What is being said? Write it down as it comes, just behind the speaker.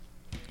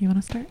You want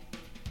to start?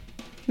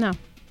 No.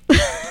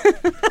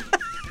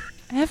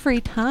 Every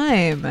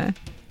time.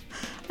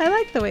 I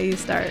like the way you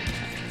start.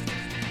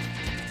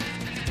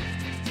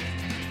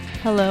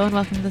 Hello and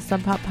welcome to the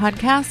Sub Pop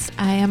Podcast.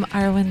 I am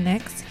Arwen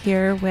Nix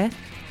here with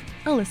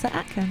Alyssa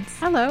Atkins.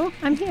 Hello,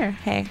 I'm here.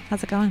 Hey,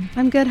 how's it going?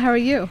 I'm good. How are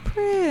you?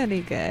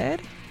 Pretty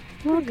good.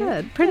 Well,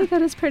 good. Pretty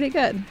good is pretty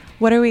good.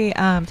 What are we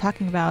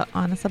talking about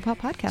on the Sub Pop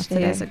Podcast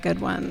today? Today is a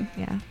good one.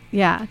 Yeah.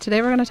 Yeah.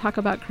 Today we're going to talk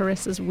about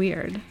Carissa's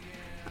Wierd,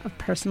 a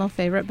personal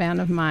favorite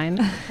band of mine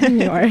and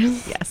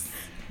yours. Yes,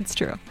 it's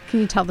true. Can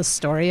you tell the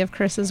story of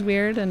Carissa's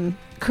Wierd in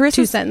Carissa's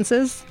 2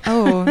 sentences?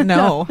 Oh,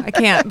 no, I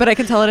can't, but I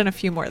can tell it in a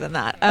few more than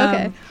that.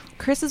 Okay.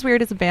 Carissa's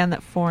Wierd is a band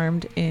that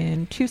formed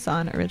in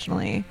Tucson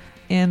originally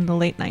in the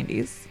late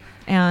 90s.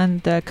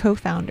 And the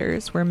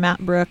co-founders were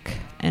Matt Brooke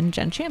and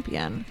Jenn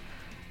Champion.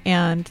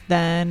 And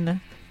then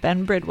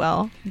Ben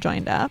Bridwell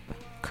joined up.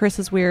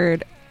 Carissa's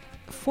Wierd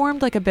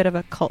formed like a bit of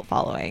a cult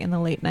following in the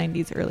late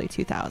 90s, early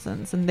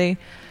 2000s. And they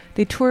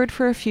toured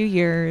for a few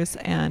years,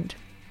 and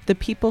the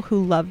people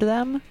who loved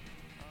them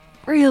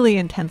really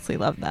intensely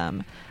loved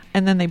them.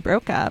 And then they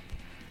broke up,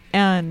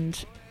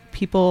 and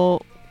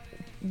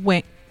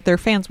their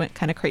fans went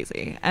kind of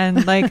crazy.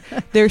 And like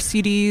their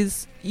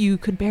CDs, you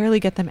could barely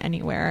get them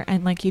anywhere.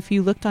 And like if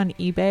you looked on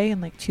eBay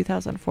in like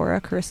 2004, a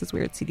Carissa's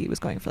Wierd CD was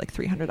going for like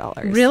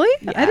 $300. Really?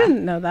 Yeah. I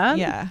didn't know that.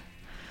 Yeah.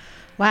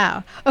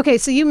 Wow. Okay,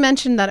 so you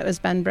mentioned that it was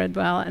Ben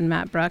Bridwell and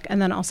Matt Brooke,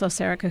 and then also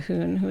Sarah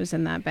Cahoon, who was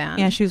in that band.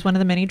 Yeah, she was one of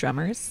the many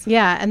drummers.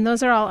 Yeah, and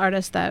those are all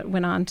artists that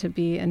went on to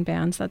be in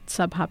bands that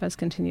Sub Pop has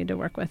continued to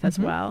work with as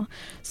well.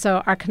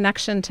 So our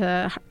connection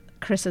to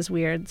Carissa's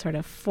Wierd sort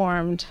of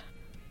formed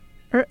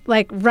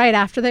like right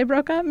after they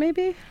broke up,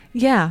 maybe?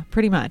 Yeah,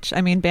 pretty much.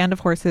 I mean, Band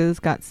of Horses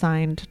got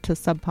signed to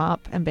Sub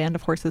Pop, and Band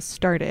of Horses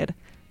started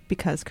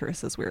because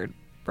Carissa's Wierd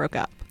broke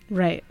up.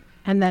 Right.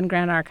 And then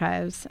Grand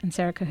Archives and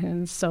Sarah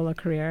Cahoon's solo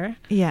career.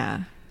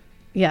 Yeah.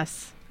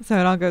 Yes. So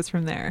it all goes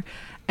from there.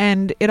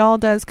 And it all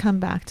does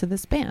come back to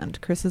this band,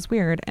 Carissa's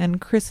Wierd.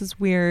 And Carissa's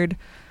Wierd,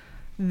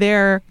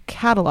 their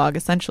catalog,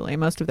 essentially,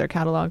 most of their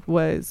catalog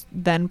was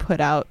then put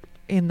out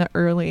in the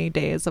early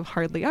days of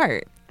Hardly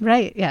Art.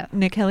 Right, yeah.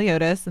 Nick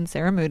Heliotis and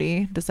Sarah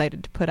Moody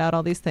decided to put out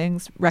all these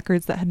things,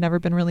 records that had never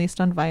been released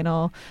on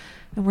vinyl,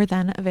 and were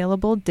then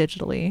available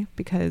digitally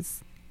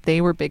because they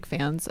were big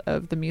fans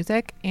of the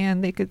music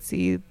and they could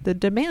see the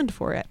demand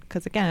for it.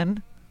 Because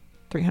again,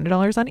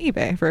 $300 on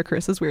eBay for a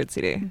Carissa's Wierd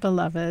CD.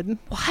 Beloved.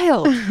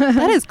 Wild.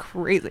 That is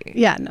crazy.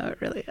 Yeah, no,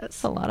 it really is.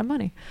 It's a lot of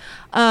money.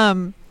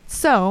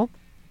 So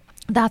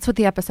that's what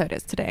the episode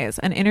is today, is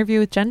an interview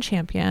with Jenn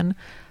Champion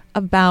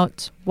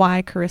about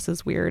why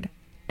Carissa's Wierd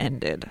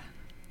ended.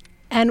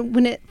 And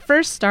when we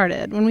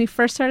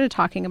first started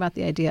talking about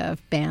the idea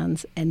of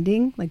bands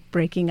ending, like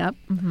breaking up,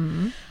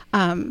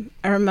 I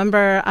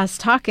remember us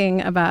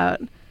talking about,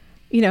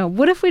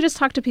 what if we just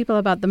talked to people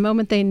about the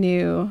moment they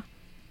knew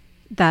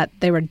that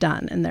they were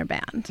done in their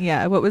band?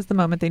 Yeah, what was the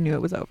moment they knew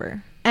it was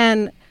over?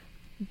 And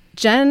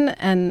Jenn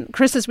and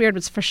Carissa's Wierd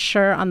was for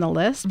sure on the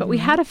list, but we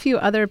had a few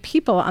other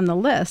people on the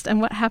list. And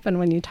what happened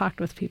when you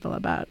talked with people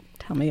about,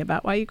 tell me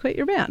about why you quit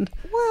your band?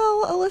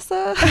 Well,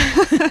 Alyssa,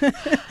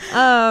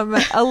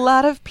 a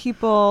lot of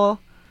people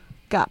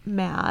got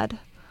mad,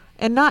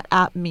 and not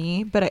at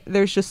me, but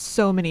there's just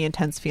so many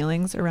intense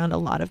feelings around a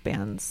lot of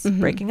bands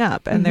breaking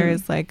up. And there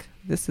is like,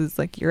 this is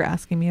like, you're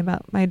asking me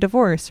about my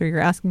divorce, or you're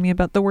asking me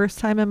about the worst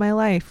time in my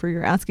life, or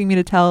you're asking me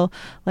to tell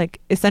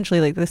like essentially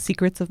like the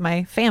secrets of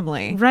my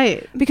family.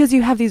 Right. Because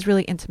you have these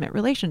really intimate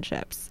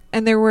relationships.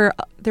 And there were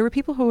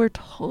people who were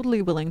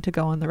totally willing to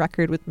go on the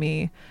record with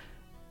me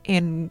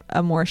in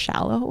a more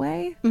shallow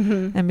way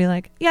and be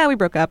like, yeah, we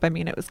broke up. I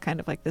mean, it was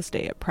kind of like this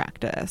day at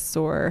practice,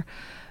 or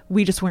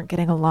we just weren't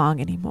getting along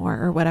anymore,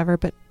 or whatever.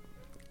 But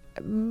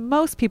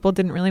most people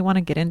didn't really want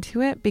to get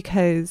into it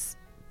because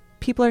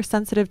people are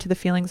sensitive to the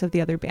feelings of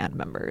the other band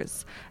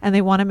members, and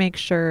they want to make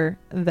sure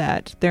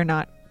that they're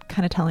not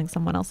kind of telling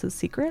someone else's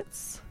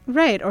secrets.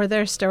 Right. Or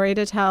their story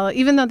to tell,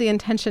 even though the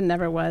intention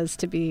never was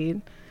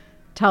to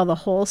tell the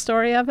whole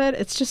story of it.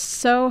 It's just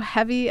so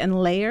heavy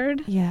and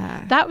layered.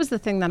 Yeah. That was the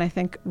thing that I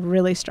think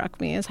really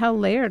struck me, is how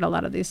layered a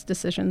lot of these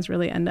decisions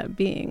really end up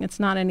being. It's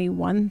not any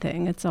one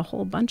thing. It's a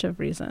whole bunch of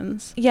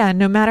reasons. Yeah.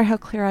 No matter how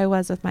clear I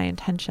was with my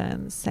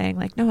intentions, saying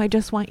like, no, I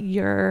just want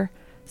your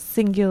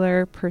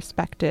singular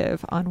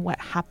perspective on what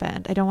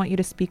happened. I don't want you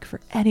to speak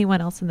for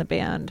anyone else in the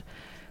band.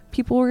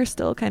 People were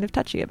still kind of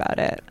touchy about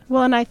it.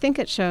 Well, and I think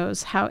it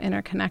shows how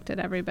interconnected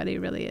everybody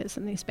really is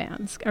in these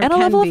bands. And a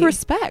level of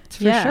respect,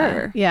 for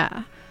sure.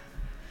 Yeah.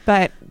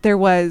 But there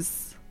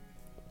was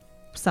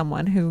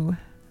someone who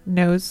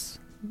knows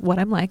what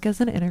I'm like as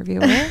an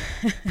interviewer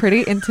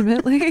pretty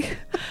intimately.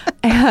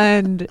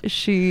 And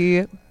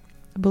she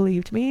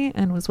believed me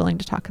and was willing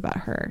to talk about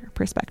her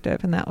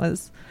perspective. And that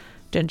was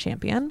Jenn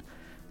Champion,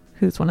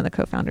 who's one of the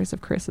co-founders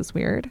of Carissa's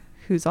Wierd,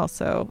 who's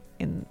also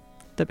in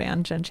the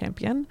band Jenn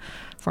Champion,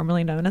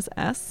 formerly known as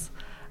S,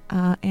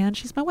 and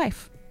she's my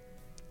wife.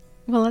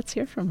 Well, let's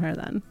hear from her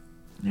then.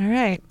 All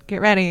right,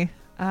 get ready.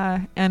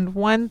 And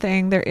one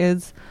thing, there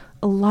is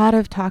a lot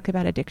of talk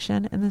about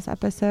addiction in this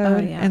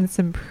episode, and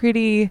some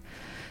pretty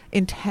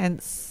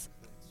intense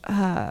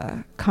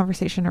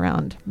conversation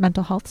around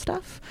mental health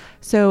stuff.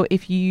 So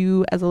if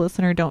you as a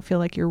listener don't feel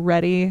like you're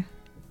ready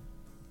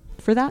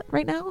for that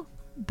right now,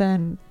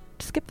 then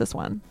skip this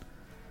one,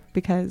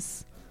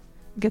 because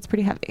it gets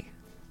pretty heavy.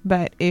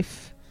 But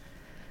if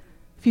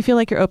you feel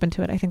like you're open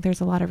to it, I think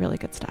there's a lot of really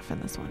good stuff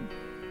in this one.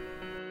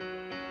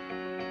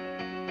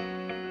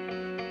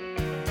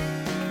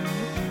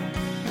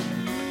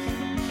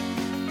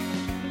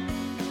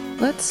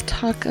 Let's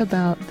talk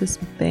about this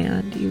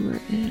band you were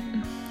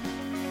in.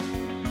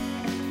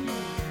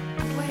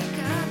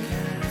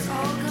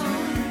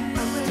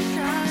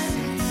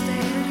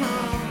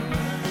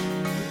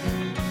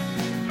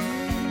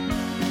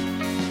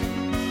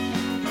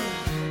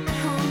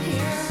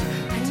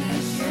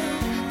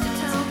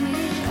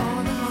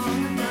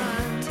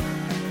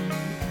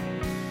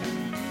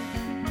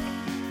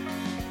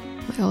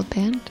 My old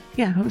band?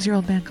 Yeah, what was your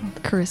old band called?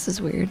 Carissa's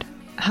Wierd.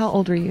 How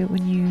old were you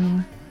when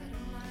you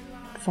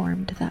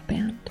formed that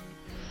band?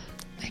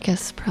 I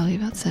guess probably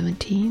about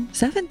 17.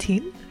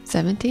 17?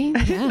 17?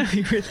 I didn't know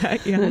you were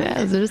that young. Yeah,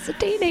 I was just a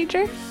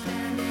teenager.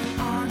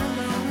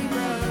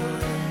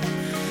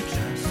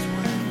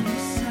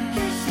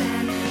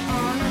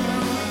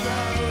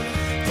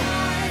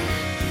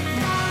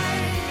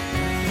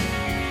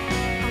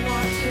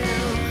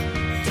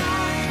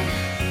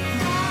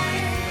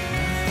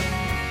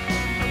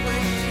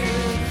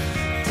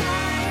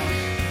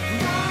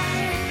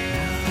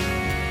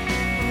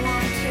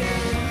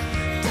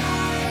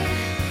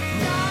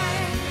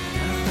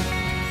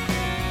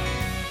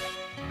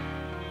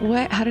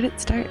 How did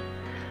it start?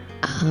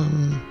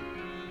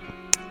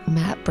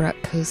 Matt Brook,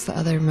 who's the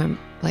other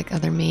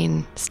other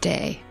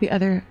mainstay. The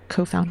other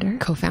co-founder?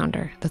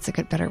 Co-founder. That's a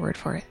better word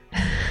for it.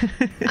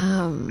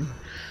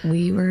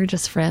 We were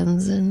just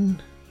friends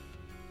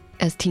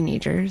as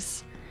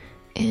teenagers,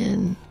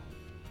 and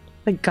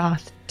like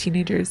goth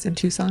teenagers in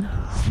Tucson?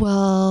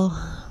 Well,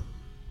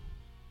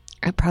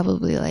 I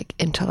probably like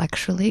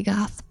intellectually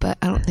goth, but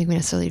I don't think we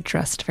necessarily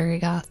dressed very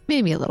goth.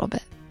 Maybe a little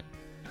bit.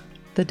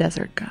 The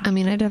desert goth. I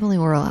mean, I definitely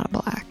wore a lot of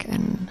black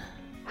and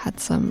had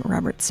some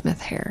Robert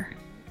Smith hair.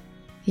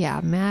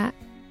 Yeah, Matt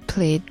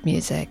played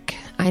music.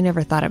 I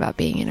never thought about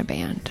being in a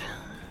band.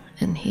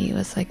 And he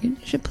was like, you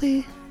should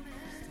play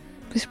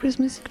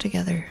music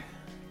together.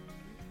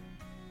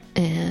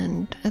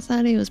 And I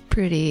thought he was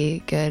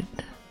pretty good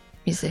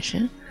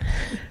musician.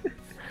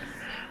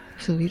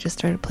 So we just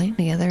started playing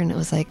together, and it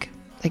was like,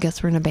 I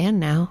guess we're in a band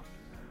now.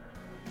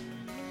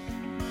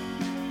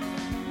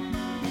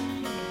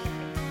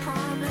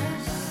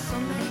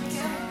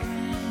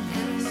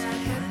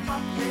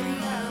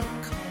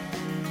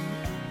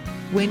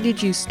 When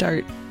did you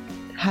start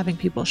having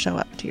people show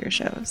up to your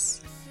shows?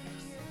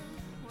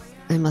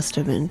 I must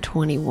have been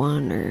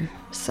 21 or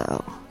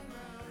so.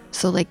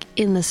 So like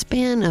in the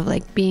span of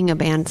like being a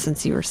band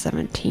since you were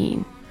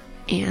 17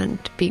 and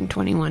being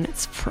 21,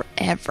 it's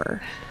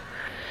forever.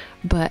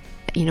 But,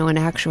 you know, in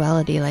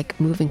actuality, like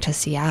moving to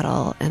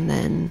Seattle and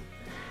then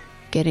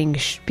being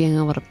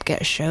able to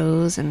get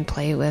shows and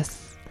play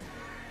with,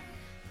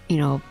 you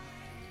know,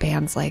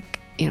 bands like,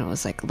 you know, it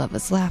was like Love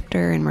is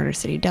Laughter and Murder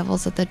City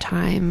Devils at the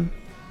time.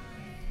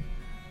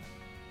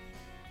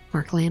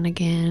 Mark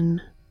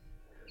Lanigan.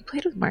 You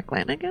played with Mark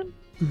Lanigan?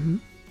 Mm-hmm.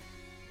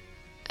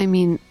 I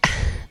mean,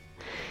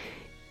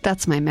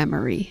 that's my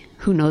memory.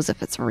 Who knows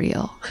if it's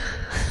real?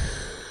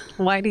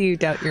 Why do you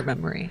doubt your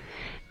memory?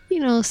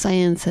 You know,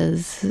 science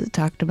has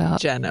talked about...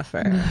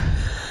 Jennifer.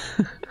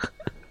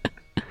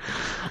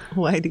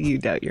 Why do you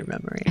doubt your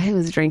memory? I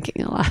was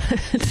drinking a lot.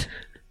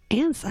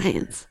 And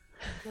science.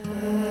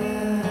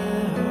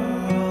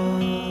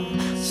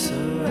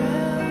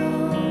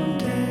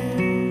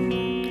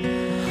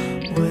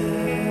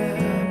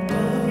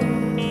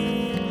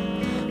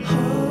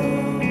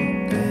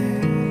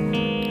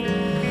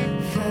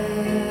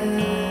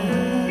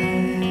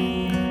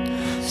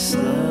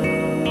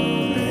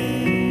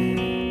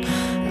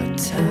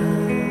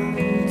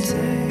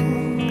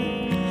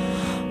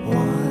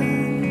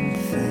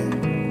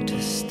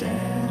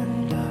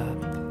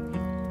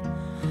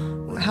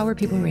 How are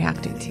people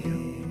reacting to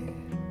you?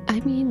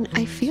 I mean,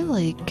 I feel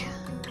like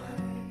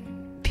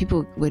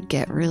people would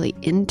get really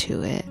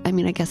into it. I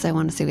mean, I guess I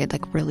want to say we had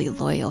like really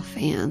loyal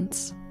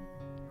fans.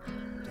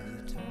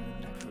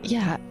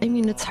 Yeah, I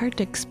mean, it's hard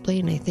to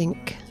explain. I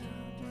think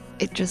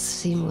it just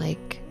seemed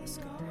like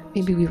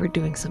maybe we were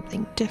doing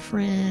something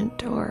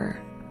different, or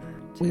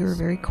we were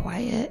very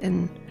quiet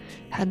and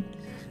had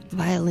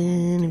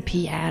violin and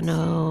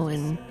piano,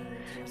 and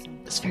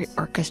it was very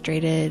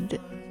orchestrated.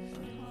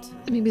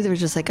 Maybe there was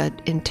just like an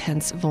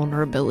intense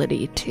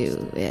vulnerability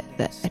to it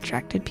that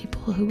attracted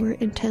people who were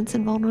intense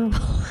and vulnerable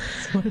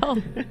as well.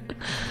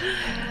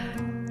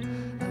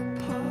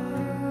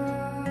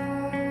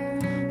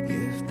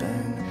 You've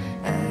been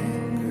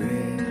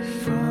angry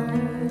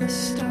from the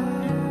start,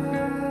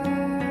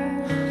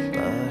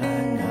 but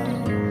I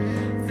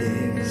know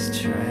these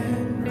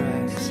train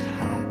wrecks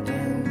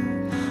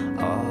happen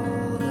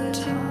all the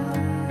time.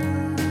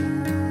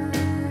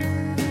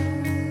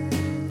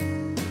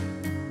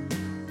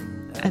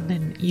 and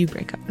then you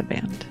break up the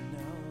band?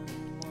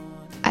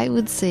 I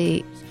would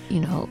say,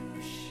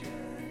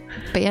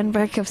 band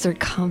breakups are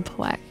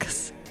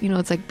complex.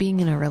 It's like being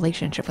in a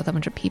relationship with a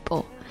bunch of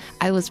people.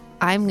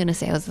 I'm going to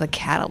say I was the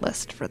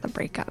catalyst for the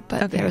breakup,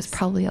 but there was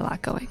probably a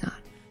lot going on.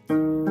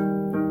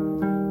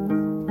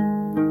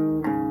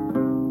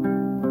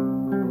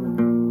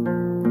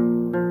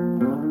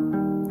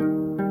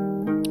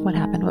 What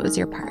happened? What was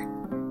your part?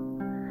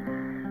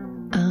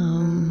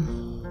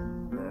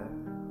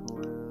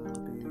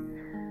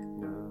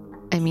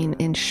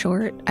 In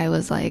short, I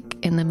was like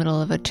in the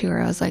middle of a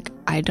tour. I was like,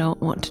 I don't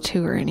want to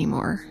tour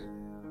anymore.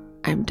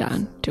 I'm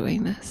done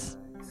doing this.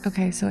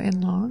 Okay, so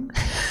in long?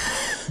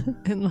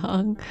 In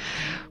long,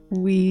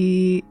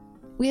 we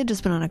had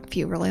just been on a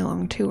few really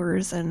long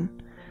tours,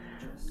 and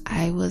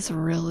I was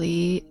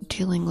really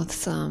dealing with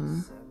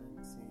some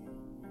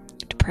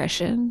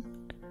depression,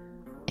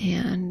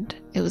 and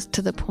it was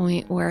to the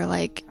point where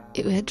like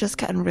it had just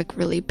gotten like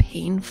really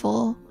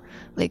painful.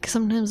 Like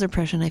sometimes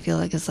depression I feel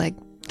like is like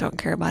don't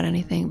care about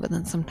anything, but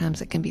then sometimes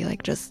it can be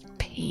like just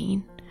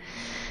pain,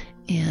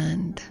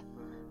 and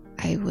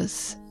I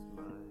was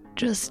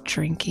just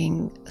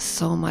drinking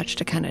so much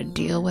to kind of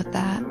deal with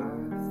that.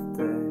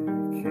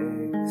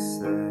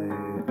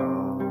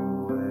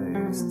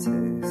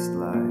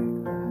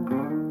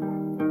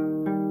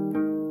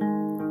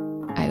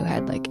 I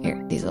had like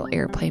these little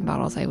airplane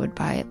bottles I would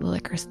buy at the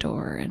liquor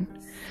store, and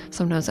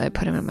sometimes I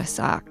put them in my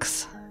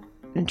socks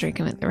and drink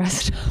them at the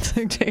rest stops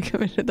and take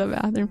them into the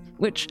bathroom,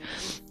 which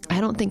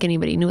I don't think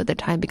anybody knew at the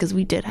time because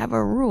we did have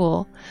a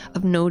rule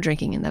of no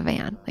drinking in the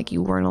van. Like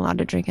you weren't allowed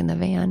to drink in the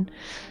van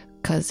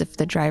because if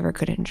the driver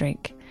couldn't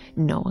drink,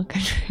 no one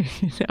could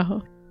drink,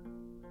 So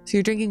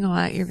you're drinking a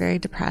lot. You're very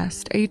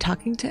depressed. Are you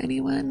talking to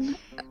anyone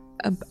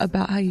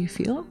about how you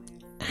feel?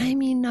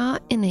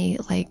 Not in a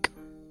like,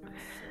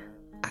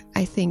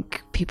 I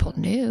think people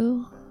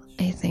knew.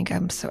 I think I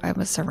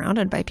was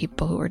surrounded by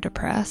people who were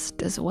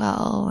depressed as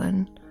well.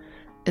 And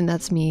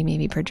that's me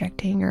maybe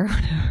projecting or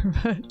whatever,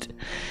 but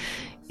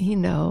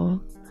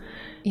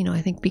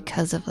I think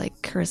because of like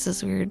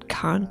Carissa's weird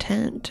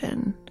content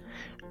and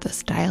the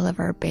style of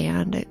our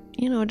band, it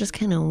just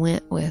kind of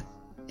went with,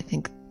 I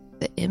think,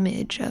 the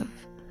image of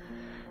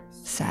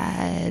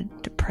sad,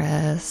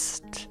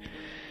 depressed,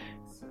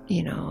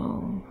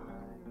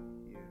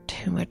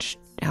 too much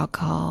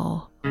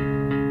alcohol.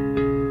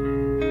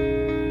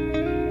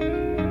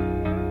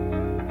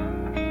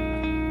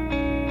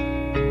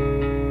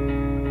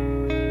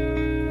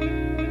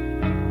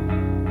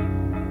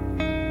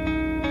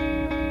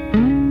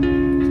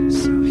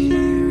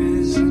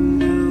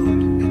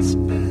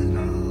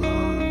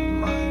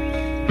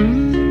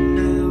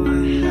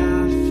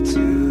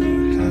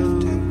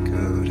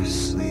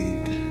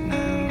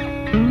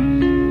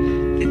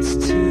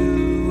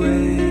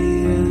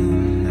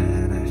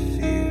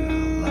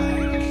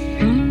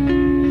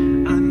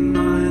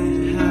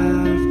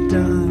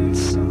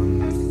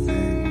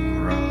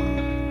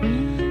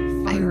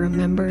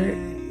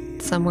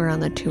 Somewhere on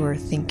the tour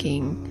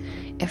thinking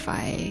if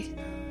I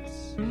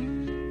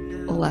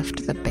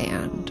left the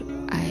band,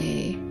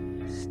 I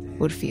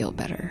would feel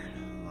better.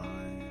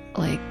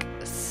 Like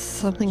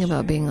something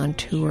about being on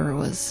tour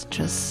was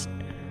just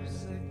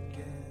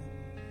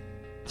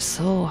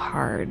so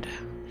hard.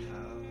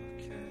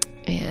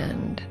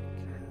 And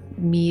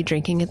me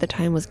drinking at the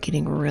time was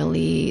getting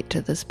really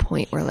to this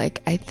point where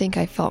like I think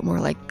I felt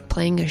more like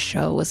playing a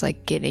show was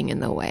like getting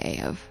in the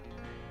way of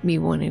me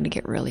wanting to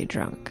get really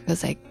drunk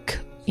because I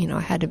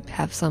had to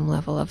have some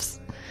level of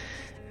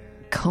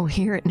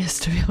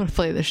coherentness to be able to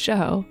play the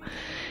show.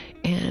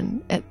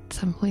 And at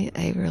some point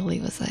I really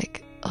was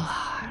like,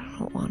 I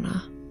don't want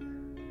to.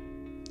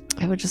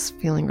 I was just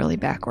feeling really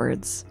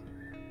backwards.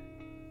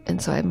 And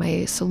so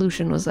my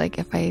solution was like,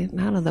 if I'm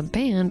out of the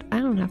band, I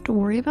don't have to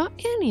worry about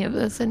any of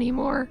this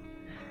anymore.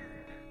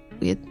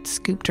 We had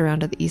scooped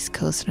around to the East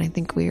Coast, and I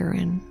think we were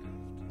in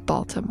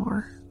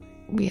Baltimore.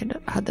 We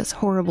had this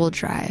horrible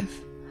drive.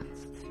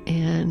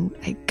 And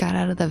I got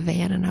out of the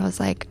van and I was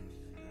like,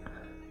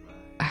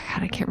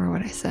 I can't remember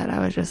what I said. I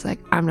was just like,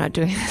 I'm not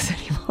doing this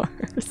anymore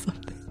or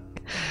something.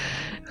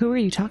 Who were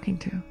you talking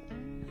to?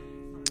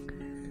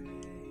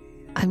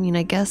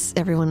 I guess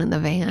everyone in the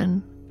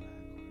van.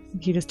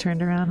 You just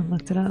turned around and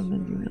looked at them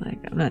and you were like,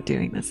 I'm not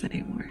doing this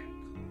anymore.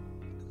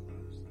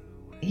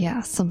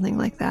 Yeah, something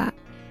like that.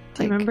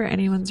 Do you remember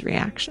anyone's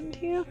reaction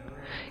to you?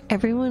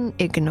 Everyone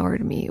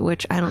ignored me,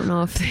 which I don't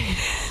know if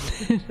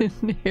they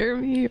didn't hear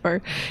me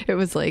or it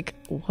was like,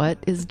 what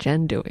is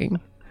Jenn doing?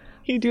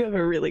 You do have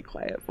a really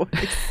quiet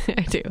voice.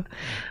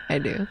 I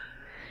do.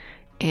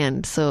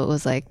 And so it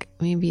was like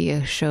maybe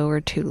a show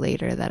or two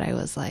later that I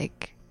was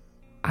like,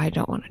 I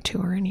don't want to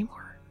tour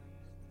anymore.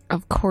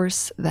 Of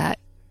course, that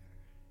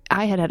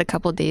I had a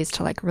couple of days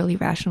to like really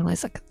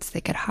rationalize, like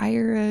they could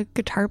hire a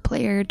guitar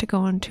player to go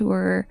on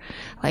tour.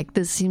 Like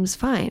this seems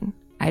fine.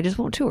 I just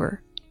won't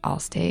tour. I'll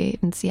stay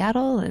in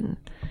Seattle and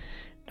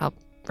I'll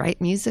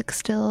write music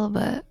still,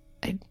 but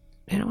I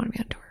don't want to be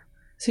on tour.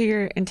 So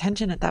your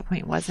intention at that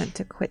point wasn't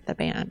to quit the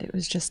band. It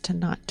was just to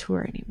not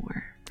tour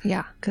anymore.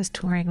 Yeah. because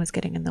touring was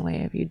getting in the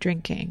way of you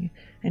drinking,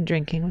 and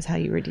drinking was how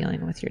you were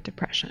dealing with your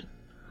depression.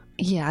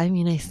 Yeah, I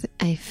mean,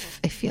 I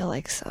feel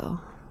like so.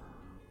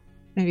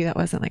 Maybe that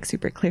wasn't like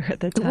super clear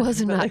at the time. It was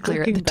but, not like,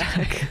 clear at looking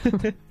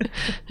the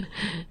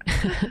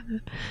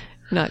time.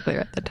 Not clear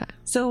at the time.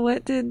 So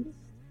what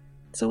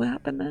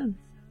happened then?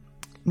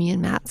 Me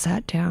and Matt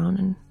sat down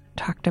and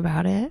talked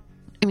about it.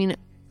 I mean,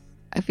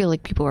 I feel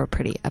like people were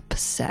pretty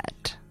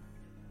upset.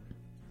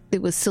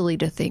 It was silly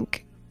to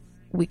think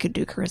we could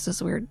do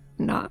Carissa's Wierd,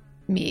 not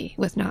me,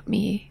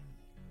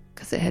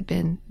 because it had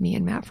been me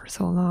and Matt for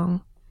so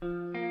long.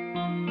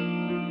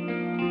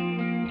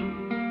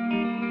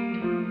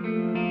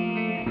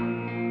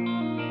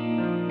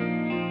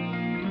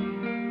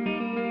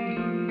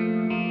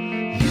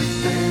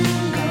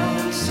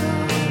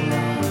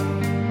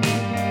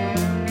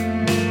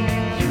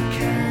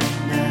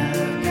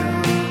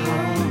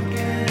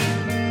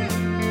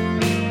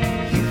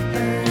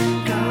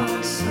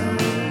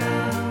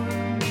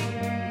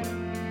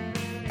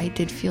 I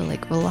did feel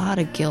like a lot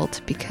of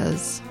guilt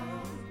because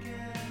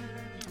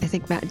I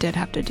think Matt did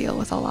have to deal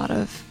with a lot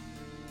of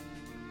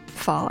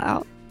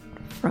fallout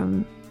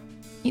from,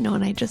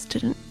 and I just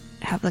didn't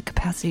have the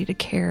capacity to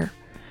care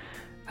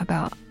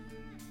about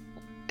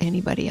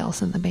anybody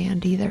else in the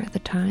band either at the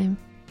time.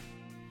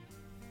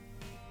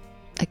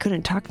 I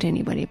couldn't talk to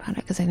anybody about it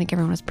because I think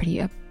everyone was pretty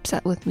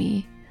upset with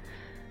me.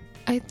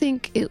 I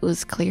think it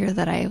was clear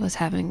that I was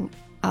having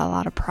a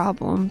lot of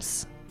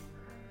problems.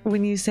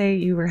 When you say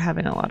you were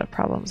having a lot of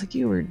problems, like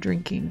you were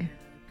drinking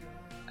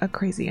a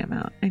crazy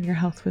amount and your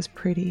health was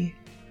pretty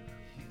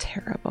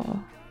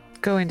terrible.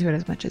 Go into it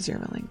as much as you're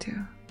willing to.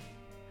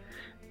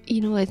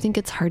 I think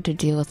it's hard to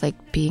deal with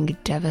like being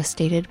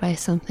devastated by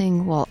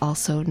something while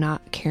also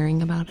not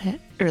caring about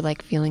it, or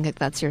like feeling like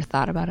that's your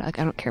thought about it. Like,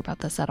 I don't care about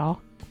this at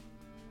all.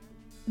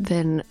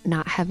 Then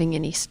not having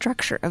any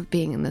structure of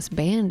being in this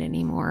band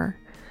anymore,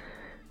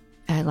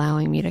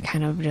 allowing me to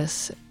kind of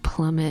just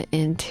plummet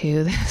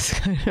into this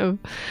kind of,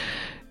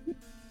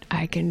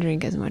 I can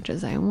drink as much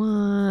as I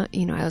want.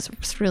 I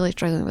was really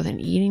struggling with an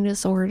eating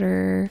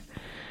disorder.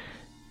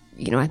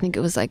 I think it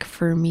was like,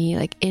 for me,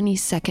 like any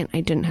second I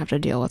didn't have to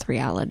deal with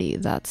reality,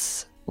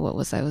 that's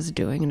what I was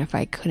doing. And if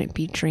I couldn't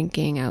be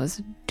drinking, I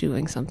was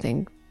doing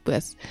something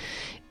with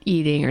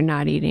eating or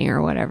not eating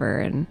or whatever.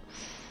 And,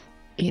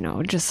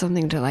 just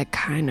something to like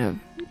kind of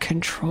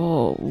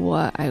control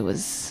what I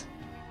was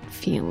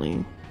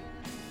feeling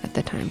at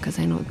the time, because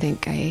I don't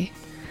think I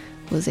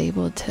was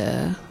able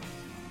to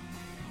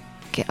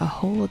get a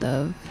hold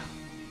of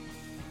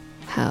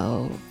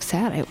how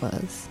sad I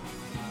was.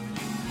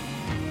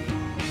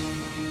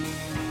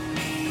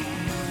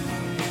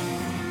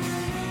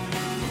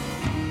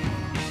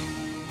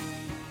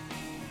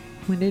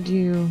 When did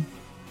you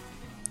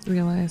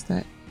realize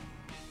that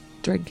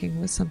drinking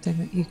was something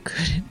that you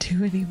couldn't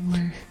do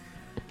anymore?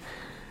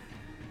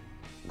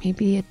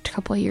 Maybe a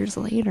couple of years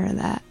later.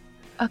 That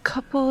a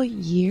couple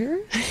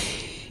years?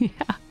 Yeah.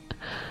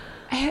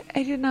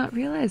 I did not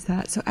realize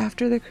that. So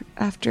after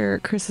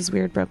Carissa's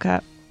Wierd broke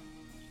up,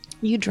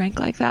 you drank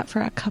like that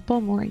for a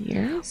couple more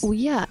years? Well,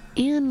 yeah.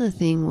 And the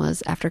thing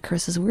was, after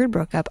Carissa's Wierd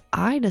broke up,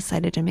 I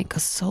decided to make a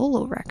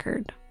solo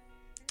record,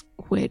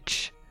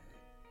 which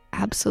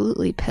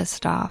absolutely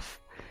pissed off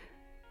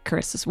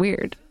Carissa's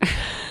Wierd.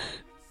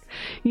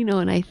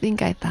 And I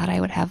think I thought I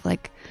would have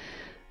like,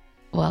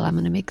 well, I'm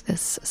going to make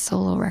this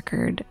solo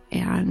record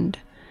and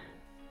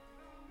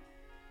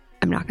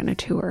I'm not going to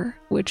tour,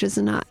 which is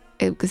not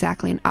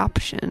exactly an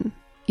option,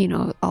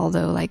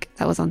 although like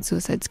that was on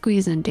Suicide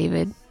Squeeze, and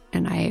David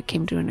and I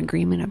came to an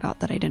agreement about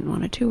that I didn't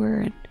want to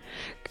tour, and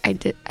I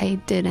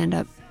did end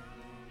up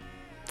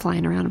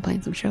flying around and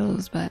playing some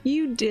shows. But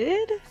you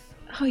did?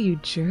 Oh, you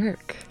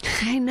jerk.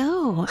 I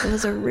know, it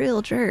was a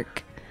real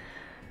jerk.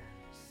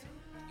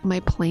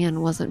 My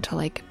plan wasn't to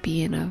like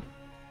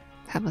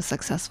have a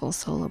successful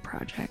solo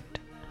project,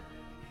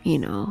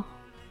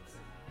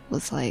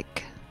 was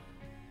like,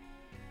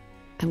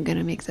 I'm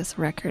gonna make this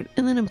record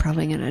and then I'm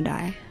probably gonna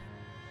die.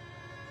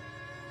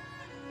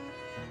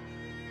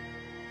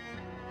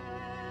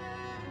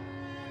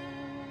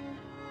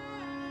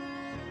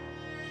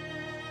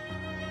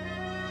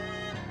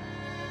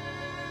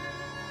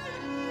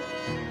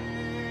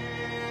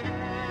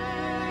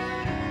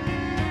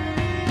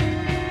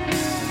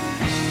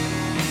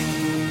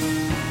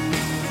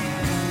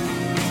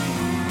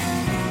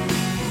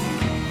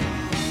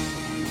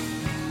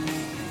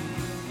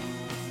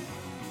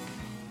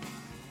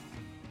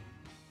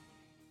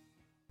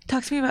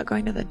 Talk to me about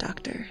going to the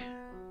doctor.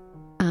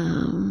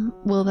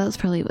 Well, that was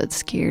probably what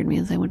scared me,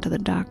 as I went to the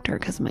doctor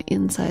because my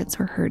insides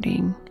were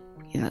hurting.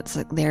 It's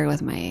like there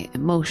with my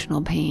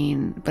emotional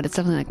pain, but it's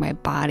definitely like my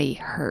body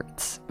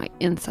hurts. My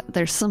inside,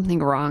 there's something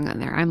wrong on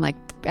there. I'm like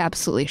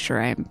absolutely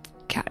sure I've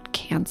got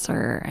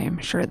cancer. I am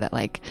sure that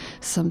like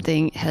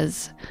something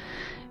is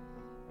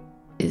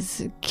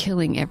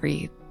killing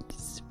every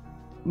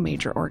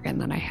major organ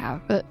that I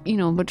have, but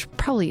which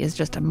probably is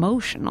just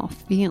emotional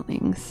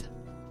feelings.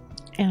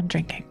 And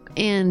drinking.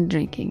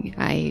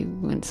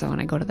 When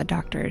I go to the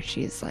doctor,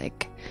 she's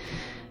like,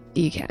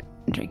 you can't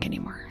drink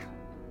anymore.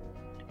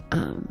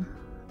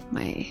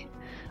 My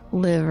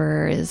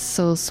liver is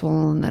so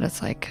swollen that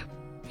it's like,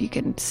 you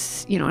can,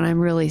 and I'm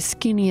really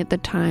skinny at the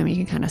time. You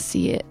can kind of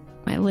see it,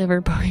 my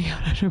liver poking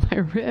out of my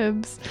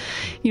ribs.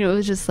 It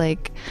was just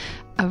like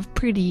a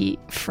pretty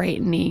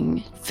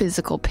frightening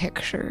physical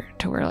picture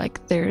to where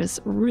like there's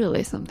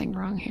really something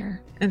wrong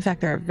here. In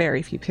fact, there are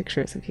very few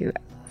pictures of you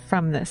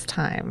from this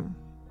time,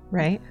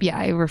 right? Yeah,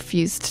 I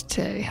refused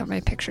to have my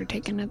picture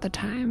taken at the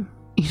time.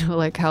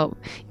 Like how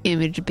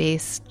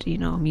image-based,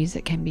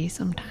 music can be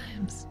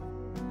sometimes.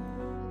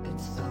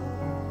 It's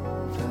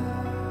over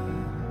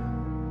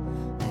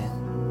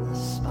in the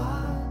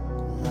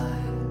spotlight.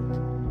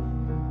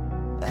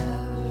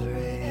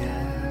 Every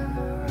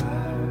error,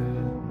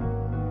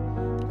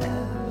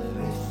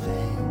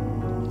 everything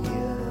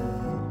you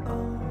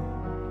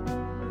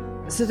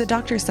own. So the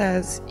doctor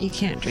says you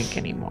can't drink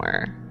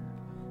anymore.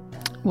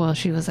 Well,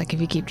 she was like,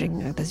 if you keep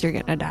drinking like this, you're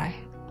gonna die.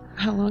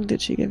 How long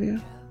did she give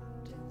you?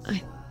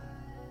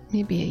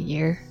 Maybe a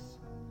year.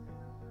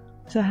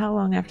 So how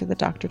long after the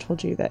doctor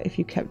told you that if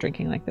you kept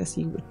drinking like this,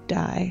 you would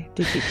die,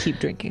 did you keep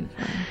drinking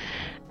for?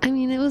 I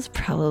mean, it was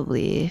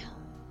probably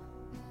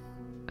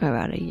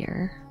about a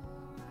year.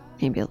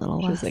 Maybe a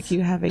little less. She was like,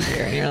 you have a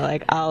year. And you're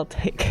like, I'll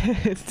take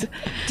it.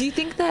 Do you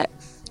think that,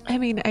 I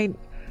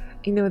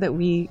know that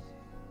we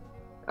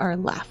are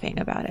laughing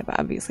about it, but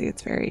obviously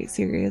it's very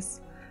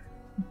serious.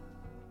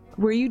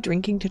 Were you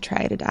drinking to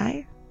try to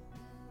die?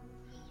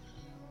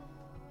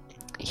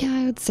 Yeah,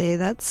 I would say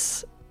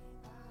that's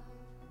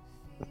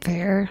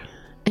fair.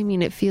 I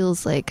mean, it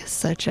feels like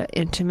such an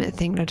intimate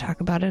thing to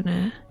talk about in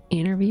an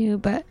interview,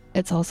 but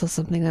it's also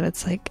something that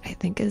it's like, I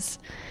think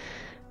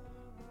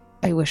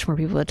I wish more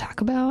people would talk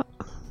about,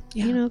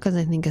 because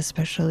I think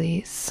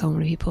especially so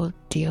many people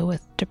deal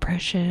with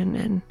depression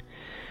and,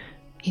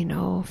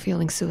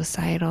 feeling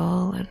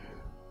suicidal and,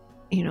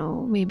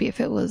 maybe if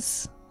it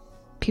was,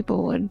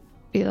 people would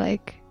be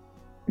like,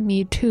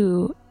 me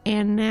too,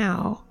 and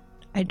now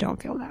I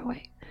don't feel that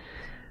way.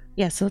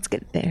 Yeah, so let's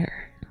get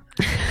there.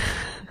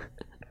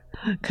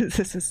 Because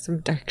this is some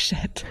dark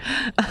shit.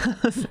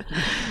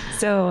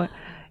 So,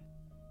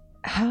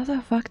 how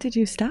the fuck did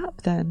you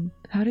stop then?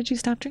 How did you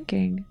stop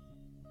drinking?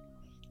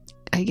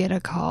 I get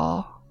a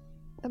call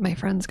that my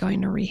friend's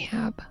going to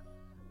rehab.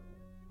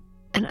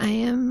 And I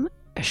am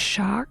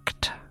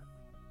shocked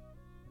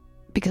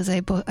because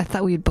I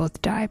thought we'd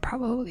both die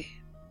probably.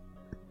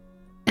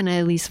 And I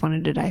at least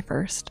wanted to die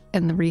first.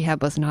 And the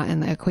rehab was not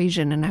in the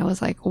equation. And I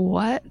was like,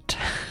 what?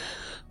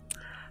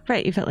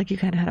 Right, you felt like you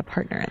kind of had a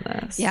partner in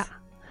this. Yeah.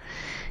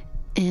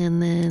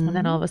 And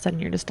then all of a sudden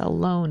you're just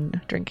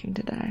alone drinking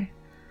to die.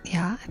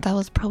 Yeah, that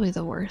was probably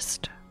the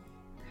worst.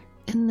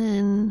 And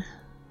then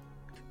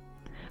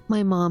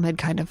my mom had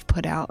kind of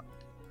put out,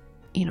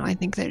 I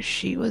think that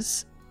she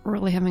was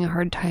really having a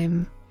hard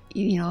time,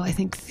 I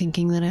think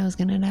thinking that I was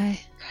going to die.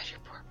 God, your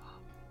poor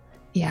mom.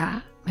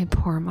 Yeah, my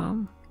poor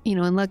mom.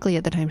 And luckily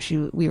at the time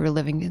we were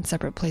living in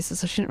separate places,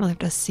 so she didn't really have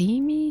to see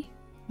me,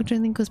 which I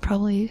think was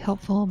probably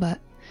helpful,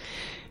 but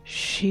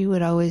she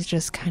would always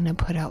just kind of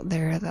put out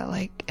there that,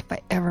 like, if I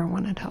ever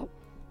wanted help,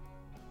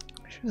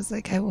 she was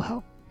like, I will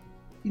help.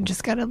 You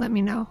just gotta let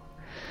me know.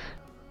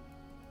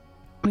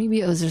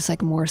 Maybe I was just,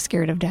 like, more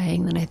scared of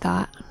dying than I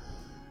thought,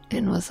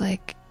 and was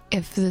like,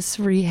 if this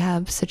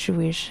rehab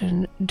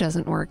situation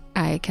doesn't work,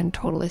 I can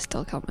totally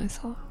still kill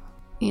myself.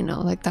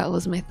 Like, that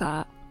was my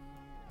thought.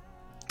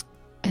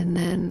 And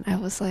then I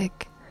was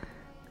like,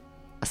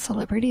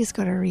 celebrities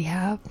go to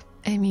rehab.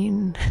 I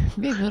mean,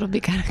 maybe it'll be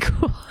kind of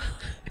cool.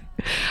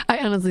 I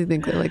honestly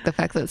think that, like, the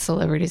fact that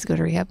celebrities go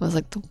to rehab was,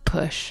 like, the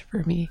push for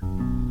me.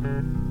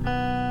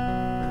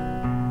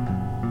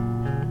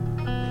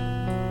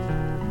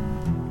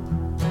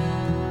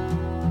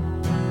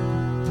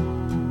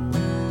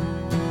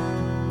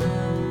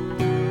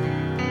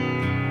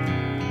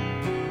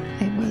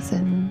 I was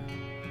in,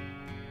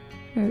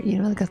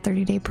 like a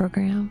 30-day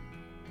program.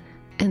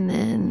 And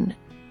then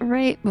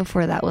right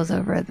before that was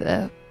over,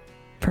 the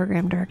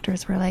program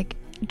directors were like,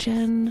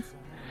 Jenn,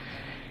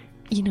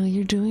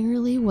 you're doing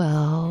really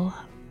well,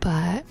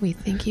 but we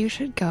think you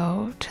should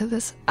go to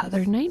this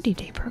other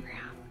 90-day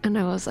program. And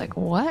I was like,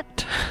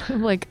 what?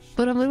 I'm like,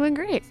 but I'm doing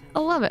great. I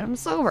love it. I'm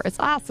sober. It's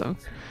awesome.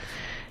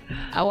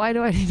 Why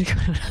do I need to go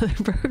to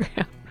another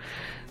program?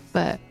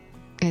 But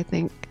I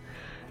think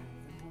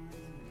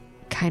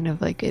kind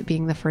of like it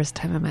being the first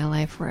time in my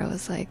life where I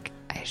was like,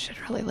 I should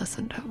really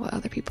listen to what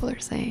other people are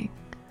saying.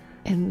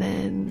 And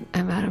then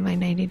I'm out of my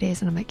 90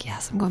 days and I'm like,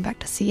 yes, I'm going back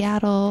to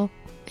Seattle.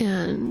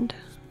 And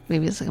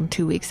maybe it's like I'm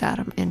 2 weeks out,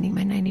 I'm ending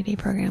my 90-day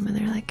program. And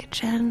they're like,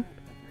 Jenn,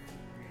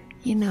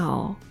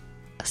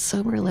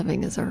 sober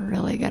living is a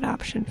really good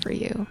option for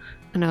you.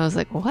 And I was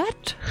like,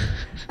 what?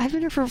 I've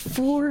been here for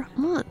 4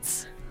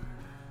 months.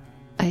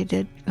 I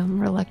did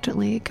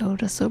reluctantly go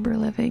to sober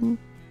living.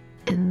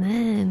 And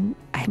then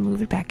I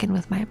moved back in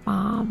with my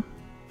mom.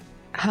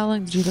 How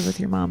long did you live with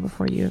your mom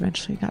before you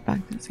eventually got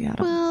back to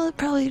Seattle? Well,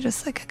 probably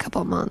just like a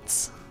couple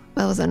months.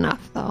 That was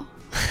enough, though.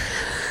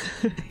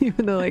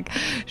 Even though like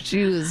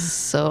she was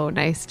so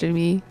nice to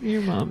me.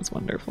 Your mom's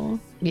wonderful.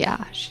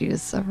 Yeah, she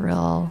was a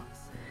real,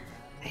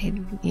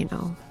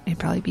 I'd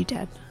probably be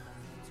dead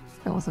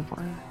if it wasn't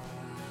for her.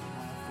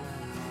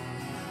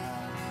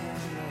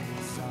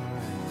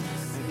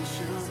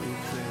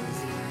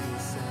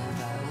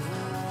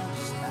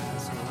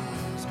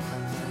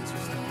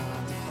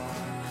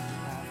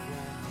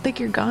 Like,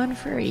 you're gone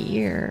for a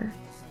year.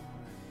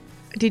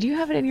 Did you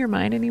have it in your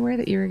mind anywhere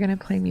that you were going to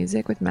play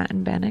music with Matt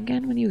and Ben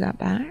again when you got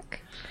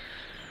back?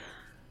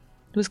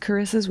 Was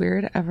Carissa's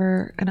Wierd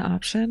ever an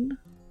option?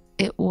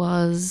 It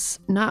was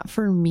not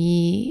for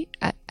me.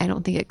 I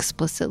don't think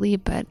explicitly,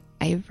 but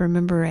I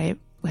remember I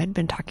had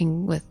been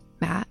talking with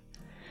Matt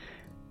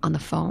on the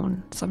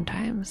phone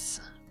sometimes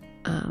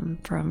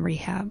from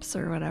rehabs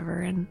or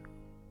whatever.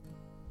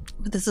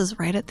 But this is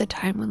right at the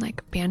time when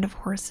like Band of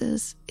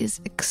Horses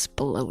is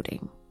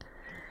exploding.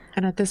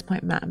 And at this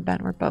point, Matt and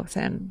Ben were both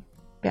in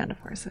Band of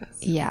Horses.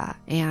 Yeah,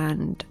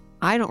 and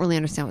I don't really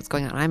understand what's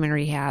going on. I'm in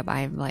rehab.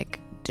 I've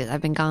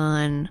been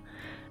gone,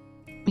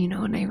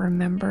 and I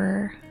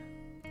remember,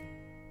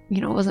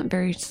 it wasn't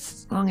very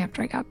long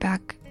after I got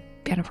back,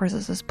 Band of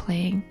Horses was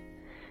playing,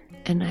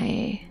 and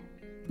I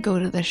go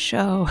to the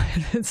show,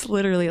 and it's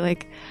literally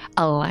like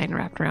a line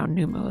wrapped around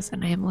Numos,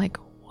 and I am like,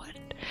 what?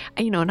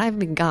 And I've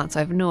been gone, so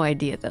I have no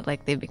idea that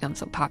like they've become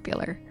so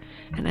popular,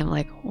 and I'm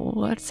like,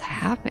 what's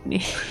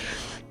happening?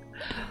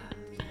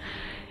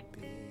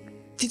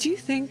 Did you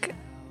think,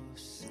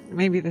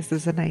 maybe this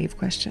is a naive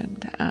question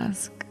to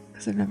ask,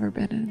 because I've never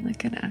been in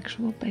like an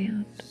actual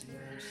band,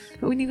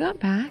 but when you got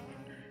back,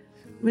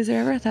 was there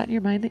ever a thought in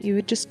your mind that you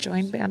would just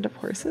join Band of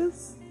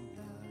Horses?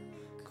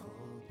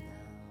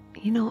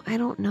 I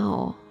don't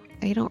know.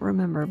 I don't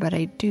remember, but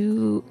I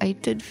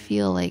did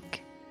feel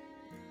like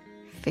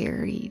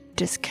very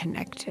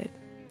disconnected.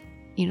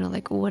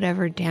 Like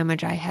whatever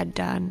damage I had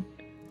done,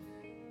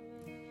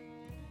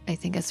 I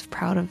think as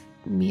proud of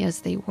me as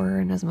they were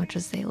and as much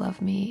as they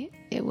love me,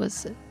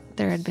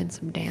 there had been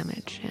some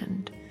damage.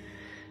 And,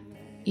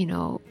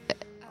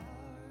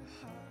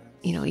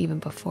 even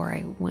before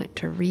I went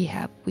to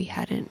rehab, we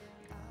hadn't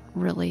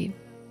really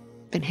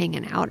been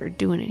hanging out or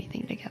doing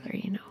anything together,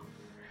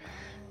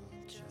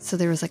 So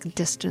there was like a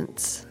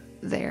distance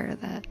there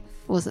that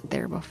wasn't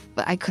there before.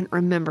 But I couldn't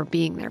remember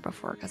being there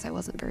before because I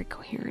wasn't very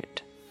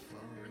coherent.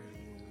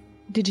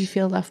 Did you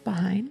feel left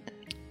behind?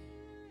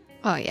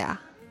 Oh, yeah.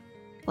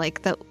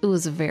 Like that, it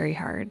was very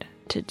hard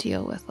to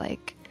deal with.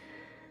 Like,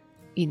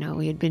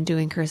 we had been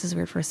doing Carissa's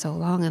Wierd for so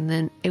long, and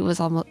then it was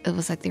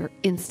like they were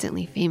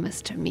instantly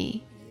famous to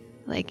me.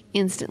 Like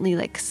instantly,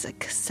 like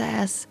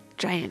success,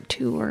 giant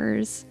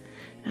tours.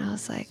 And I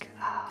was like,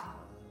 oh.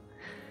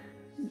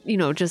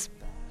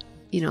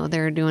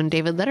 They're doing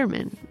David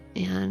Letterman.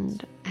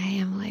 And I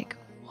am like,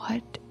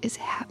 what is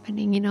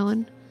happening?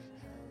 And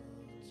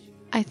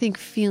I think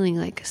feeling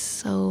like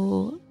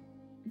so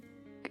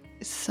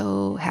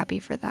happy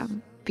for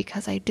them,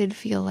 because I did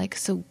feel like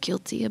so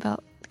guilty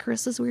about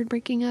Carissa's Wierd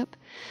breaking up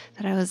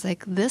that I was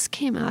like, this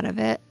came out of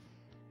it.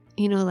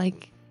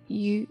 Like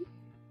you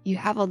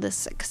have all this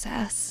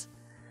success,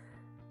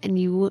 and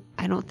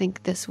I don't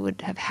think this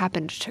would have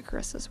happened to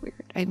Carissa's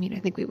Wierd. I mean, I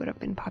think we would have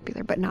been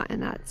popular, but not in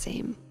that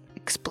same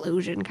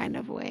explosion kind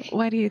of way.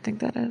 Why do you think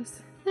that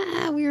is?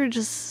 We were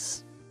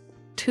just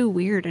too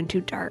weird and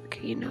too dark,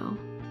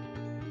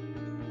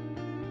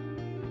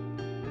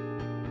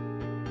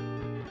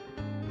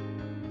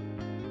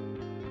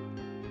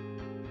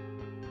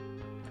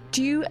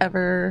 Do you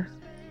ever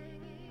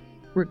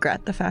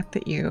regret the fact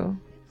that you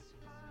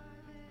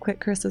quit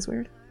Carissa's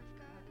Wierd?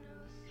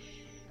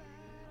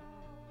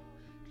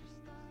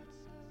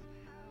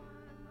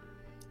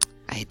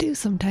 I do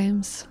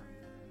sometimes.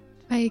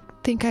 I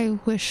think I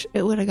wish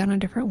it would have gone a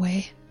different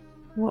way.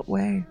 What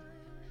way?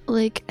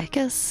 Like, I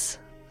guess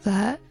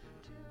that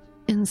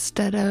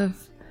instead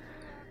of,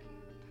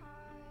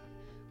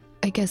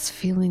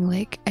 feeling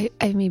like I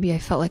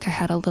felt like I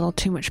had a little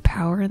too much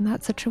power in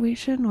that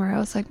situation, where I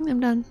was like, I'm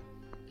done.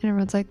 And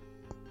everyone's like,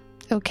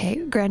 okay.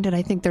 Granted,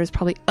 I think there was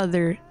probably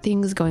other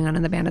things going on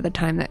in the band at the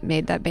time that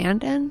made that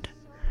band end,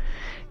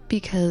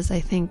 because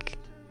I think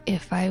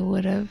if I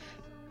would have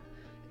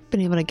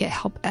been able to get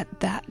help at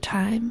that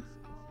time,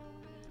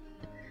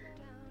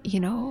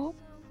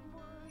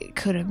 it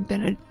could have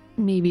been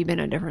maybe been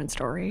a different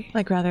story.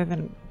 Like, rather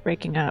than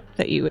breaking up,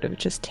 that you would have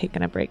just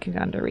taken a break and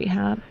gone to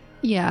rehab?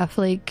 Yeah, if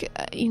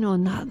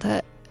not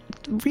that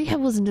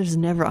rehab wasn't just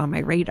never on my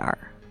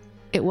radar.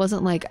 It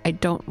wasn't like I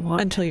don't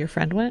want... Until your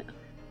friend went?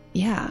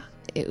 Yeah.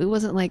 It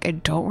wasn't like I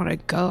don't want to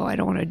go. I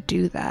don't want to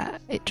do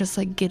that. It just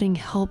like getting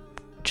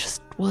help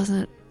just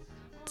wasn't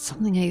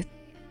something it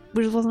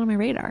just wasn't on my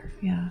radar.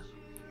 Yeah.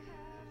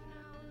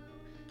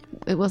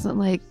 It wasn't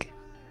like...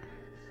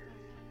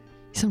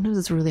 Sometimes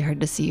it's really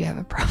hard to see you have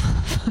a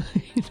problem,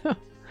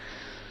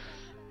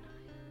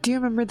 Do you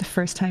remember the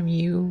first time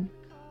you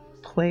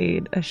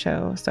played a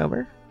show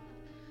sober?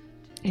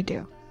 I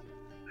do.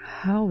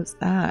 How was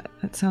that?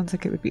 That sounds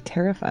like it would be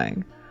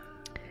terrifying.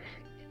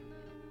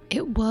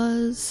 It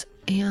was,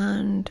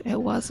 and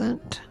it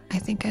wasn't. I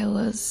think I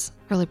was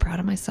really proud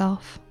of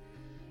myself.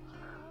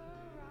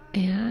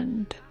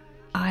 And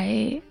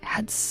I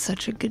had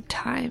such a good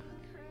time.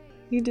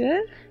 You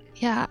did?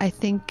 Yeah, I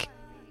think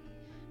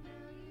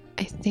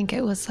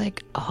it was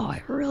like, oh,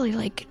 I really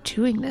like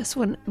doing this.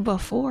 When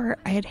before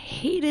I had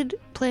hated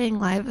playing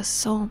live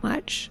so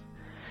much.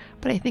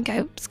 But I think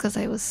it's because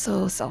I was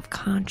so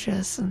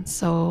self-conscious and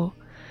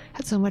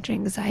had so much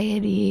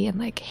anxiety and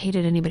like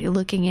hated anybody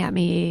looking at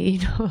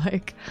me,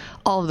 like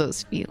all of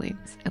those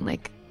feelings. And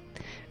like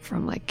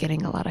from like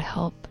getting a lot of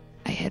help,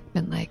 I had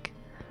been like,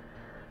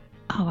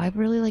 oh, I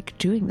really like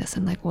doing this,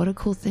 and like what a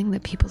cool thing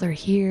that people are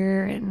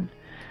here and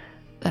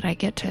that I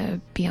get to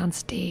be on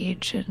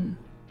stage, and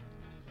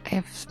I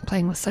have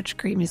playing with such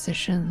great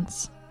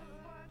musicians.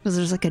 Because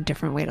there's like a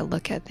different way to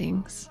look at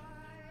things.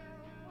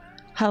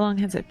 How long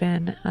has it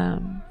been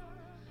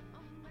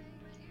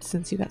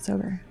since you got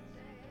sober?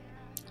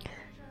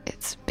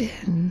 It's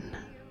been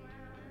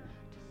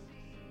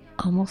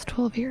almost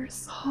 12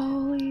 years.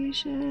 Holy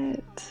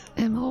shit.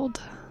 I'm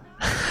old.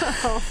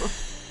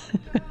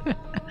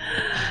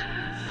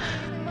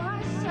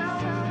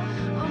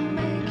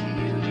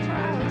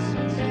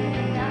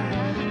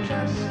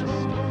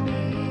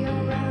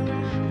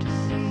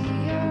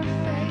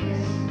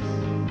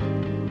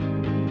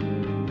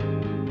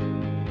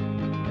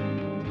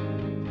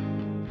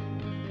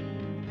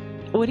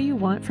 What do you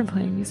want from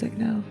playing music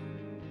now?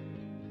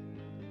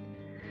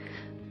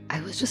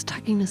 I was just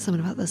talking to someone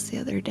about this the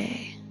other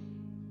day.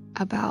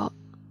 About,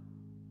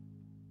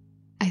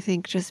 I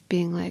think, just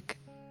being like,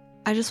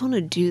 I just want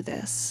to do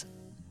this.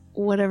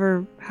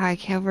 However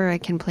I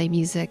can play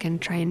music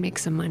and try and make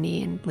some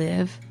money and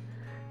live.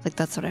 Like,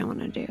 that's what I want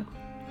to do.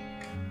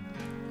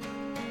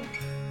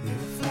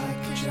 If I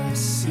could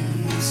just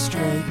see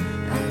straight,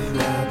 I'd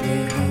probably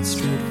head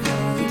straight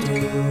for the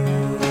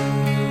door.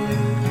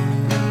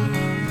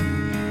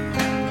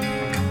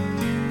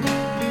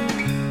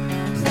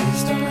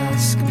 Please don't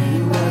ask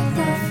me what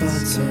my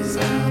thoughts are.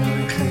 I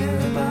don't care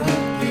about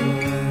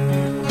yours.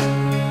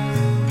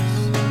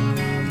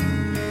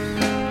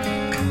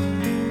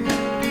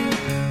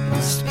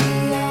 Must be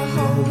a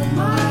hole in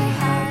my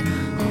head.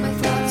 All my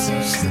thoughts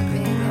are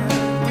slipping out of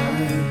my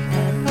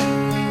head.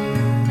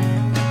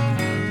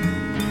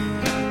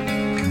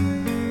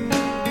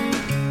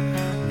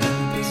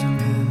 It doesn't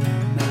really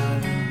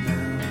matter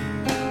now.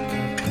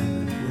 Got good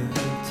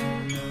will to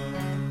know.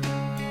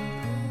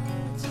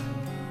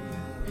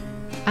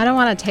 I don't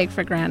want to take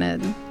for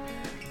granted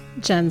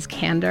Jenn's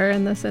candor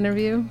in this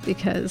interview,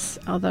 because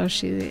although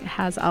she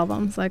has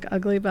albums like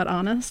Ugly But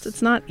Honest,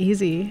 it's not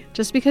easy.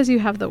 Just because you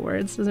have the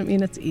words doesn't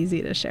mean it's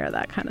easy to share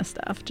that kind of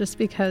stuff. Just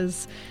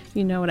because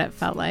you know what it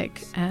felt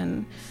like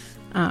and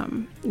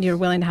you're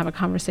willing to have a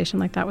conversation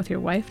like that with your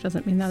wife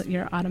doesn't mean that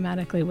you're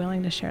automatically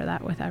willing to share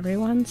that with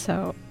everyone.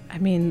 So, I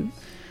mean,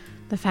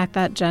 the fact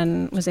that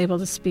Jenn was able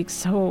to speak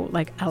so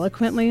like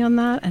eloquently on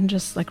that and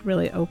just like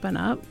really open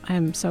up,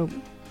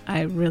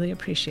 I really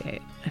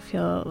appreciate. I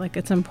feel like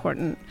it's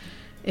important,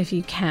 if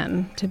you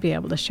can, to be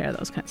able to share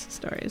those kinds of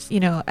stories. You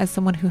know, as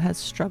someone who has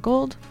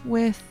struggled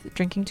with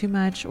drinking too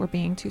much or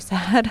being too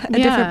sad at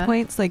Yeah. different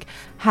points, like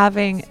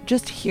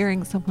just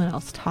hearing someone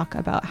else talk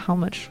about how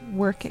much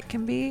work it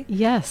can be,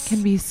 Yes.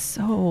 can be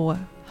so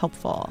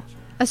helpful.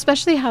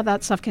 Especially how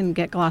that stuff can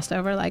get glossed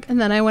over, like,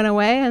 and then I went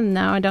away and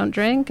now I don't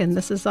drink and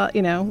this is all,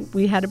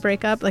 we had to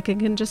break up. Like, it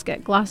can just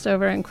get glossed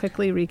over and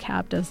quickly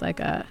recapped as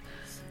like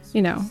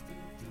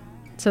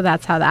so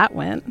that's how that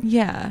went.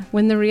 Yeah.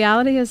 When the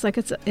reality is like,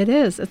 it's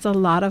a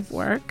lot of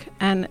work,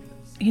 and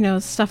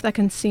stuff that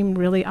can seem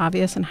really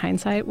obvious in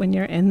hindsight, when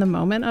you're in the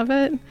moment of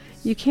it,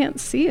 you can't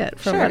see it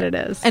for what it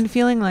is. And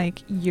feeling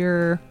like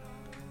you're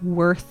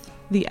worth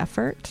the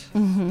effort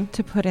Mm-hmm.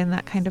 to put in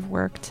that kind of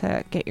work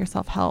to get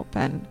yourself help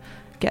and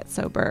get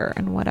sober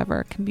and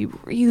whatever can be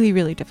really,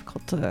 really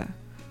difficult to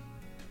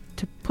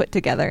put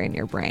together in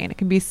your brain. It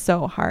can be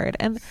so hard.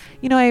 And,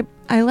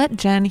 I let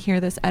Jenn hear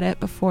this edit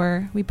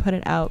before we put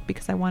it out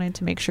because I wanted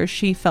to make sure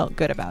she felt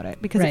good about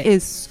it, because Right. it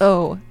is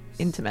so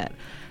intimate.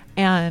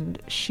 And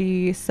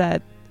she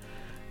said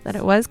that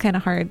it was kind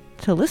of hard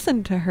to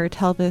listen to her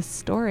tell this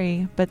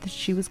story, but that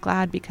she was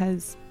glad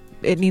because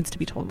it needs to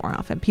be told more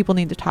often. People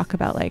need to talk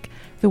about like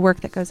the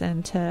work that goes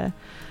into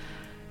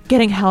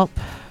getting help,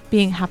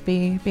 being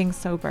happy, being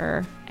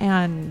sober,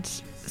 and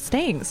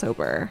staying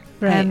sober.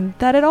 Right. And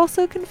that it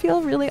also can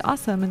feel really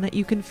awesome, and that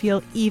you can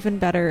feel even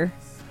better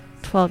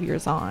 12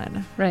 years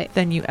on Right.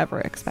 than you ever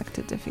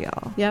expected to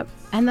feel. Yep.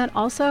 And that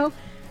also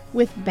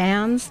with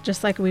bands,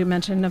 just like we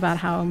mentioned about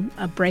how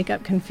a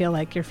breakup can feel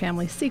like your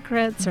family's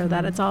secrets, or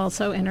that it's all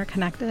so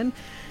interconnected,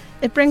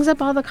 it brings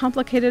up all the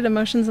complicated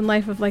emotions in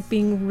life of like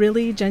being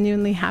really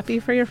genuinely happy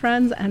for your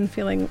friends and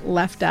feeling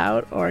left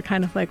out, or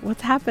kind of like,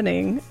 what's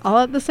happening, all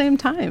at the same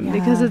time. Yeah.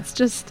 Because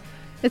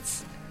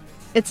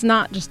it's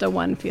not just a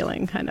one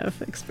feeling kind of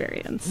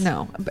experience.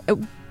 No, but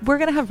we're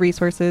going to have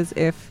resources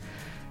if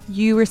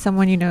you or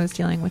someone you know is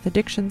dealing with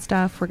addiction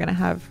stuff. We're going to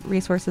have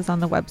resources on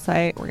the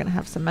website. We're going to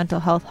have some mental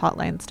health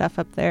hotline stuff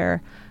up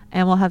there.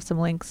 And we'll have some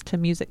links to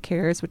Music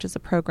Cares, which is a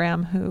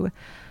program that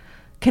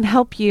can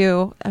help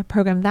you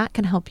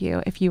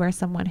if you are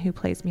someone who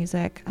plays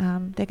music.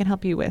 They can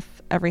help you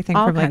with everything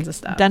All from kinds like of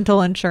stuff.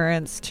 dental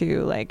insurance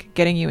to like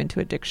getting you into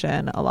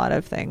addiction, a lot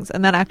of things.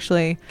 And then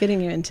actually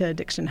Getting you into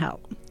addiction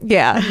help.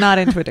 yeah, not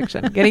into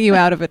addiction, getting you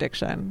out of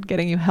addiction,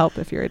 getting you help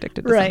if you're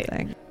addicted to Right.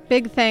 something.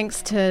 Big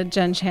thanks to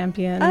Jenn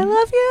Champion. I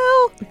love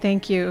you.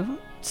 Thank you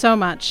so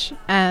much.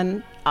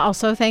 And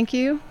also thank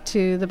you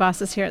to the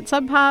bosses here at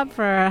Sub Pop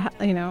for,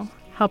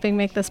 helping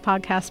make this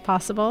podcast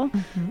possible.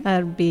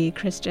 That would be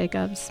Chris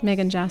Jacobs,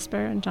 Megan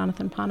Jasper, and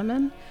Jonathan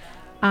Poneman.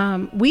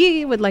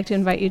 We would like to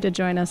invite you to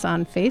join us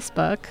on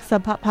Facebook.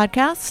 Sub Pop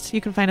Podcast.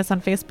 You can find us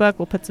on Facebook.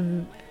 We'll put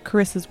some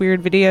Carissa's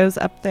weird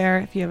videos up there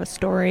if you have a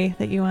story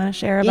that you want to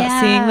share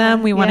about seeing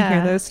them. We want to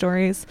hear those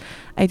stories.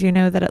 I do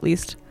know that at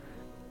least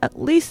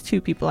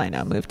 2 people I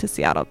know moved to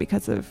Seattle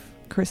because of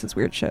Carissa's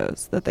weird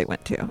shows that they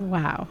went to.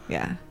 Wow.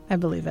 Yeah. I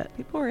believe it.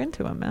 People were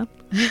into them, man.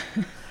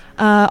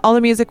 All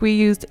the music we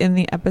used in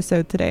the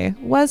episode today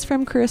was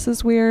from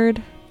Carissa's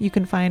Wierd. You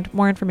can find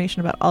more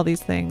information about all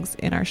these things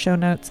in our show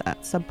notes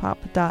at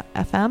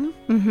subpop.fm.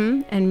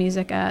 And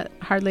music at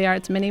Hardly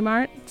Arts Mini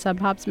Mart, Sub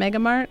Pop's Mega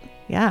Mart.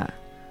 Yeah.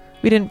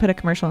 We didn't put a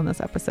commercial in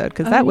this episode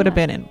because that would have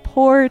been in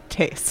poor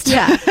taste.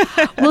 Yeah.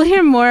 We'll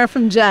hear more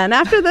from Jenn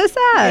after this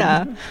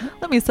ad. Yeah.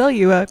 Let me sell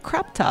you a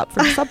crop top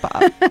from Sub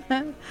Pop.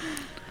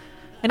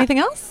 Anything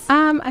else?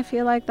 I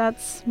feel like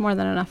that's more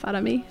than enough out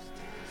of me.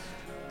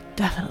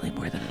 Definitely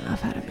more than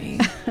enough out of me.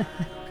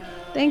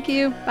 Thank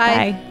you.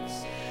 Bye. Bye.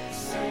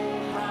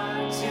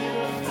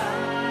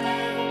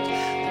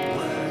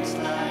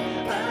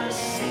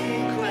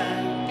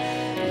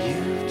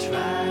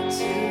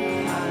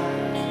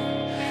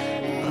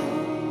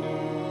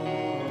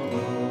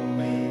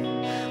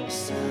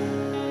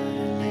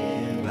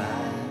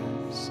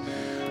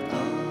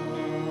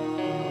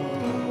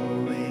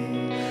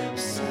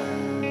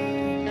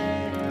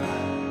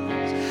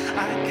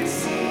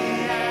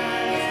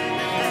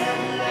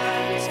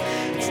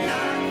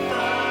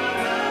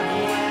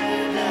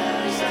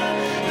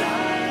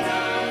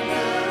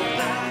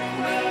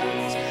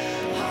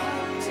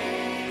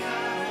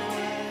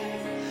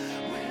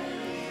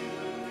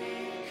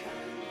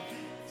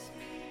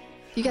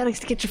 You gotta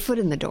get your foot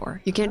in the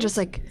door. You can't just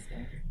like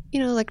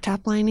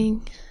top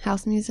lining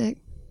house music.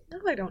 No,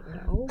 I don't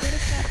know.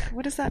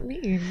 What does that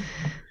mean?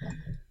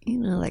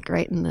 Like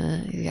right in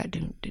the, you got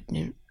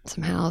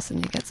some house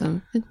and you got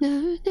some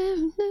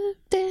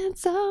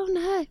dance all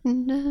night.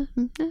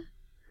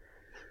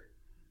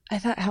 I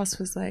thought house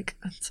was like,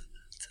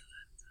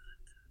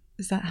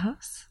 is that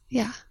house?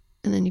 Yeah,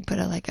 and then you put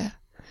a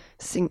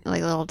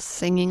little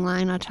singing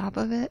line on top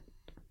of it.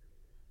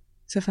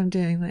 So if I'm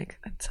doing like,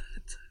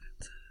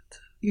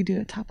 you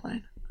do a top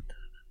line.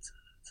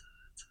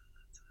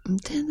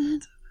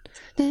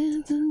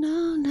 Dancing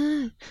all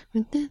night.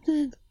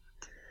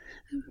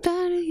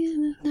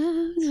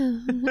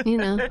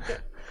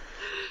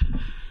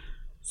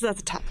 So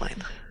that's a top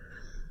line.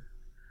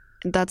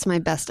 That's my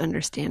best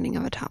understanding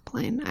of a top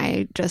line.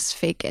 I just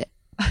fake it.